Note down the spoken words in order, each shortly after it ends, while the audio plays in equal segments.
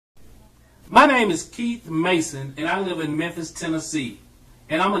My name is Keith Mason, and I live in Memphis, Tennessee,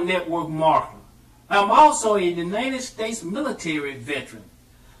 and I'm a network marketer. I'm also a United States military veteran.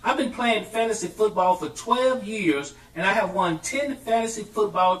 I've been playing fantasy football for 12 years, and I have won 10 fantasy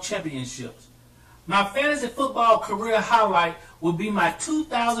football championships. My fantasy football career highlight will be my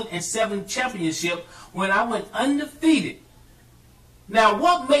 2007 championship when I went undefeated. Now,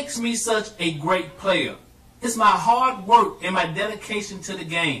 what makes me such a great player? It's my hard work and my dedication to the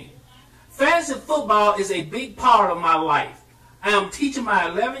game. Fantasy football is a big part of my life. I am teaching my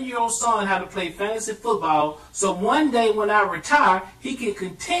 11-year-old son how to play fantasy football so one day when I retire, he can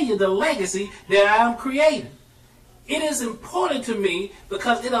continue the legacy that I am creating. It is important to me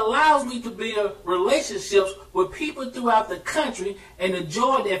because it allows me to build relationships with people throughout the country and the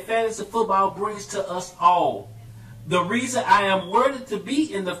joy that fantasy football brings to us all. The reason I am worthy to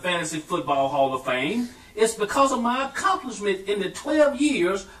be in the Fantasy Football Hall of Fame is because of my accomplishment in the 12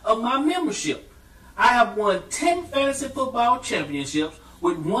 years of my membership. I have won 10 fantasy football championships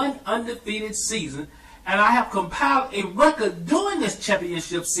with 1 undefeated season, and I have compiled a record during this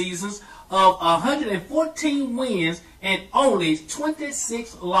championship seasons of 114 wins and only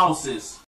 26 losses.